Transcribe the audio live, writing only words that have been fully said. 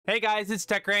Hey guys, it's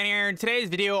TechRan here. In today's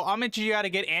video, I'm going to teach you how to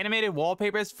get animated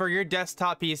wallpapers for your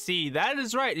desktop PC. That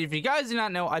is right. If you guys do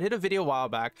not know, I did a video a while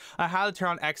back on how to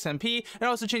turn on XMP and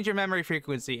also change your memory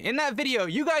frequency. In that video,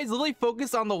 you guys literally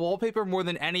focused on the wallpaper more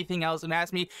than anything else and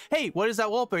asked me, hey, what is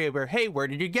that wallpaper? Hey, where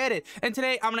did you get it? And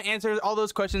today, I'm going to answer all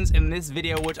those questions in this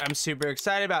video, which I'm super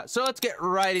excited about. So let's get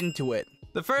right into it.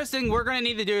 The first thing we're going to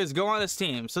need to do is go on this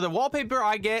team. So the wallpaper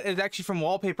I get is actually from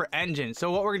Wallpaper Engine.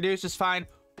 So what we're going to do is just find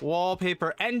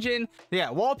Wallpaper Engine.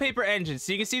 Wallpaper Engine.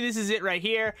 So you can see this is it right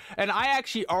here, and I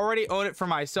actually already own it for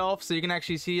myself, so you can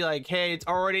actually see like, hey, it's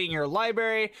already in your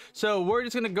library. So we're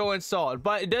just gonna go install it,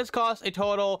 but it does cost a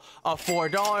total of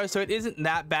 $4, so it isn't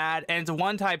that bad, and it's a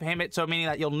one-time payment, so meaning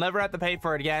that you'll never have to pay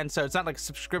for it again. So it's not like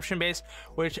subscription based,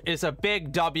 which is a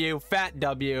big W, fat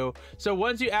W. So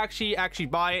once you actually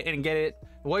buy it and get it,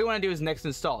 what you want to do is next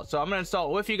install it. So I'm going to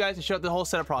install it with you guys to show the whole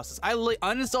setup process. I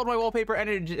uninstalled my Wallpaper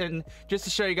Engine just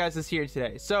to show you guys this here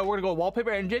today. So we're going to go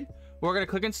Wallpaper Engine. We're going to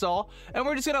click install, and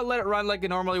we're just going to let it run like it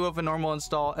normally would with a normal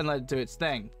install and let it do its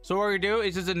thing. So what we're going to do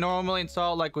is just normally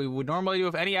install like we would normally do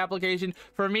with any application.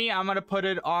 For me, I'm going to put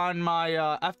it on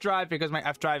my F drive because my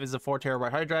F drive is a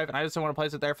 4TB hard drive, and I just don't want to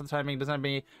place it there for the time being. It doesn't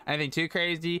be anything too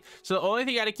crazy. So the only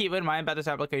thing you got to keep in mind about this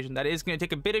application, that is going to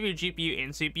take a bit of your GPU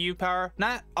and CPU power.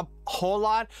 Not a whole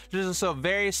lot, just a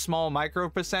very small micro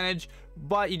percentage.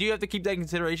 But you do have to keep that in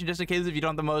consideration just in case if you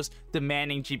don't have the most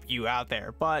demanding GPU out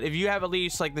there. But if you have at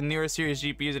least like the newer series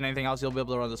GPUs and anything else, you'll be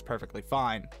able to run this perfectly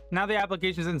fine. Now the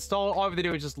application is installed. All you have to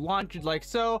do is just launch it like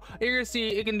so. You're gonna see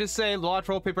it can just say launch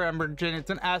Wallpaper Engine. It's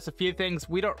gonna ask a few things.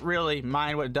 We don't really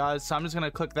mind what it does, so I'm just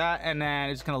gonna click that, and then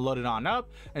it's gonna load it on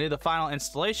up and do the final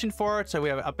installation for it, so we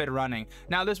have it up and running.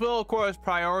 Now this will of course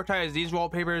prioritize these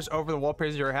wallpapers over the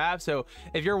wallpapers you have. So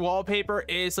if your wallpaper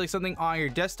is like something on your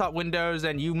desktop windows,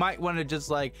 then you might want to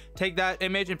just like take that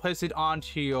image and place it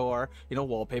onto your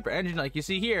Wallpaper Engine like you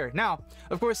see here. Now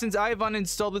of course, since I've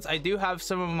uninstalled this, I do have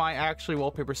some of my actually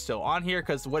wallpapers still on here,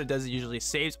 because what it does is it usually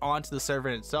saves onto the server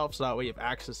itself, so that way you have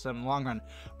access to them in the long run.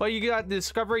 But you got the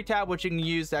discovery tab, which you can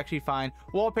use to actually find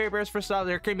wallpapers for stuff.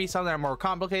 There can be some that are more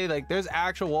complicated, like there's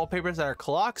actual wallpapers that are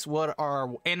clocks, what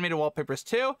are animated wallpapers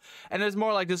too, and there's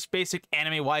more like this basic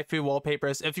anime waifu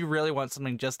wallpapers if you really want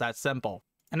something just that simple.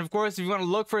 And of course, if you want to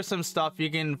look for some stuff, you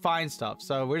can find stuff.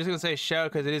 So we're just gonna say show,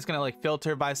 because it is gonna like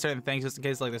filter by certain things just in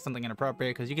case like there's something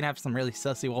inappropriate, because you can have some really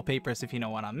sussy wallpapers if you know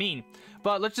what I mean.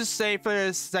 But let's just say for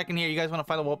a second here, you guys want to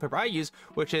find the wallpaper I use,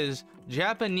 which is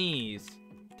Japanese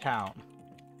town.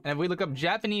 And if we look up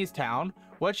Japanese town,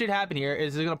 what should happen here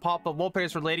is it's going to pop up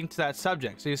wallpapers relating to that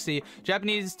subject. So you see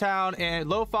Japanese town and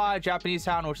lo-fi Japanese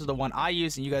town, which is the one I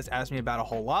use and you guys ask me about a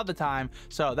whole lot of the time.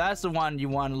 So that's the one you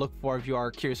want to look for if you are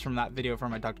curious from that video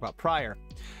from I talked about prior.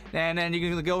 And then you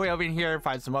can go way over in here and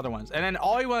find some other ones. And then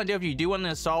all you want to do if you do want to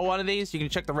install one of these, you can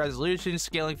check the resolution,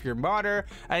 scaling for your monitor,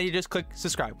 and you just click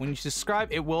subscribe. When you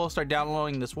subscribe, it will start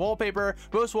downloading this wallpaper.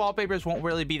 Most wallpapers won't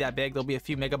really be that big. They'll be a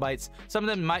few megabytes. Some of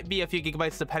them might be a few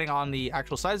gigabytes depending on the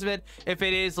actual size of it. If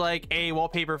it is like a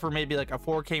wallpaper for maybe like a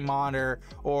 4K monitor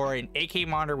or an 8K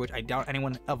monitor, which I doubt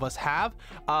anyone of us have,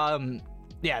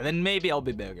 yeah, then maybe it'll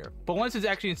be bigger. But once it's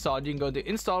actually installed, you can go to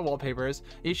install wallpapers.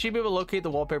 You should be able to locate the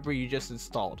wallpaper you just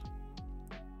installed.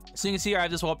 So you can see I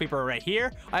have this wallpaper right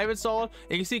here I have installed,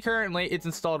 and you can see currently it's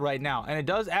installed right now, and it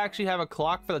does actually have a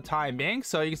clock for the time being.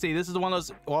 So you can see this is one of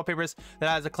those wallpapers that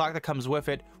has a clock that comes with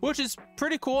it, which is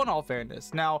pretty cool in all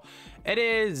fairness. Now it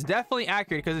is definitely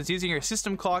accurate because it's using your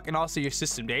system clock and also your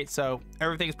system date, so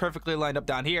everything is perfectly lined up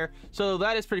down here. So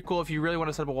that is pretty cool. If you really want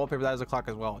to set up a wallpaper that has a clock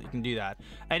as well, you can do that.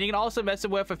 And you can also mess it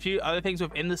with a few other things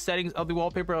within the settings of the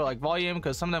wallpaper, like volume,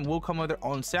 because some of them will come with their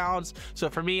own sounds. So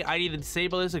for me, I need to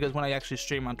disable this because when I actually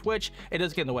stream on Twitch, it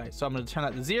does get in the way. So I'm going to turn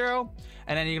that to 0.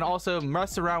 And then you can also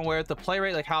mess around with the play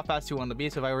rate, like how fast you want them to be.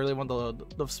 So if I really want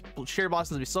the sheer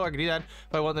bosses to be slow, I can do that.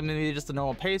 If I want them to be just the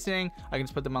normal pacing, I can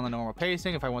just put them on the normal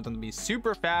pacing. If I want them to be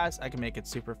super fast, I can make it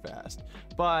super fast.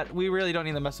 But we really don't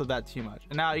need to mess with that too much.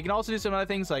 And now you can also do some other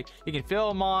things, like you can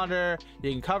fill a monitor,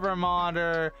 you can cover a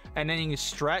monitor, and then you can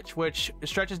stretch, which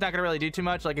stretch is not going to really do too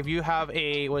much. Like if you have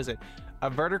a, what is it, a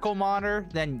vertical monitor,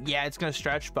 then yeah, it's going to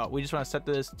stretch, but we just want to set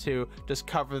this to just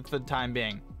cover for the time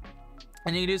being.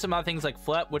 And you can do some other things like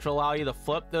flip, which will allow you to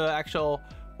flip the actual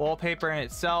wallpaper in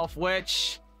itself,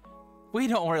 which we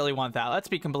don't really want that, let's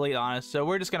be completely honest, so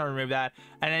we're just going to remove that.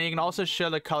 And then you can also show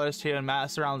the colors too and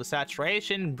mess around the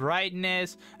saturation,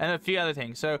 brightness, and a few other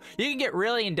things. So you can get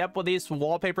really in depth with these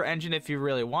Wallpaper Engine if you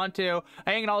really want to.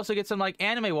 And you can also get some like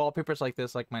anime wallpapers like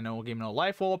this, like my No Game No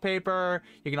Life wallpaper.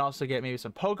 You can also get maybe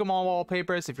some Pokemon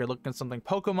wallpapers if you're looking at something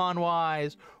Pokemon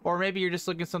wise, or maybe you're just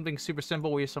looking at something super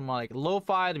simple where you're some like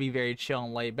lo-fi to be very chill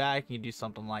and laid back. You can do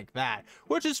something like that,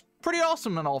 which is pretty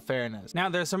awesome in all fairness. Now,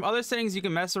 there's some other settings you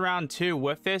can mess around too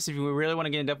with this if you really want to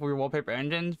get in depth with your wallpaper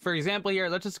engine. For example, here,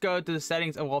 let's just go to the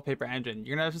settings of wallpaper engine.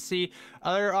 You're gonna have to see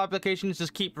other applications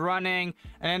just keep running,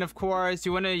 and then of course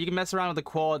you can mess around with the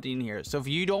quality in here. So if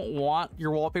you don't want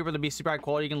your wallpaper to be super high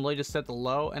quality, you can literally just set the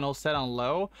low, and it'll set on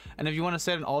low. And if you want to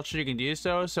set an ultra, you can do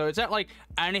so. So it's not like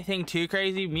anything too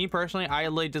crazy. Me personally, I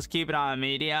literally just keep it on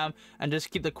medium and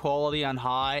just keep the quality on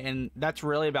high, and that's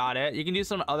really about it. You can do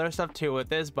some other stuff too with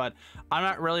this, but I'm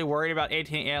not really worried about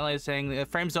 18 analyzing. The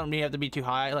frames don't have to be too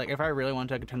high. Like if I really want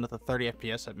to, I could turn it to 30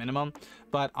 FPS at minimum,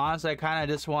 but honestly I kind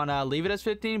of just want to leave it as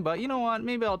 15. But you know what,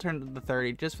 maybe I'll turn it to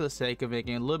 30 just for the sake of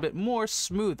making it a little bit more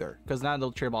smoother, because now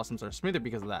the cherry blossoms are smoother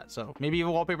because of that. So maybe you have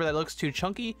a wallpaper that looks too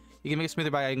chunky, you can make it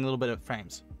smoother by adding a little bit of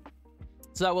frames.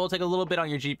 So that will take a little bit on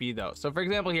your GPU though. So for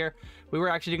example here, we were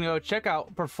actually going to go check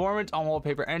out performance on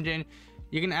Wallpaper Engine.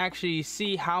 You can actually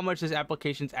see how much this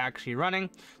application is actually running.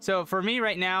 So for me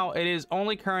right now, it is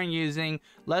only currently using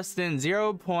less than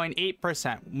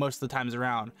 0.8% most of the times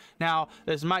around. Now,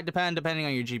 this might depend depending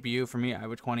on your GPU. For me, I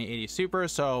have a 2080 Super,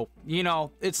 so you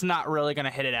know, it's not really gonna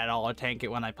hit it at all or tank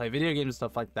it when I play video games and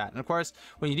stuff like that. And of course,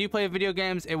 when you do play video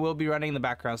games, it will be running in the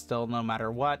background still no matter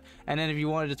what. And then if you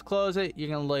want to just close it, you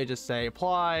can literally just say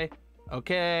apply.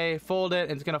 Okay, fold it,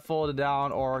 and it's gonna fold it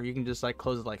down, or you can just like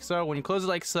close it like so. When you close it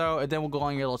like so, and then we'll go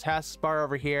on your little taskbar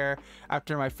over here.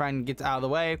 After my friend gets out of the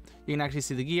way, you can actually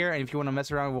see the gear, and if you want to mess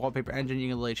around with Wallpaper Engine, you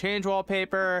can literally change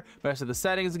wallpaper, mess with the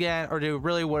settings again, or do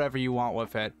really whatever you want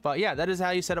with it. But yeah, that is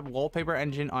how you set up Wallpaper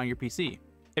Engine on your PC.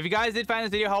 If you guys did find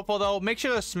this video helpful though, make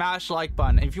sure to smash the like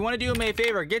button. And if you want to do me a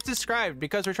favor, get subscribed,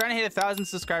 because we're trying to hit 1,000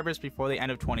 subscribers before the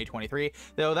end of 2023.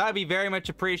 Though that would be very much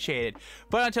appreciated.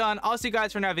 But until then, I'll see you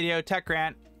guys for another video. Tech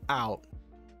Grant out.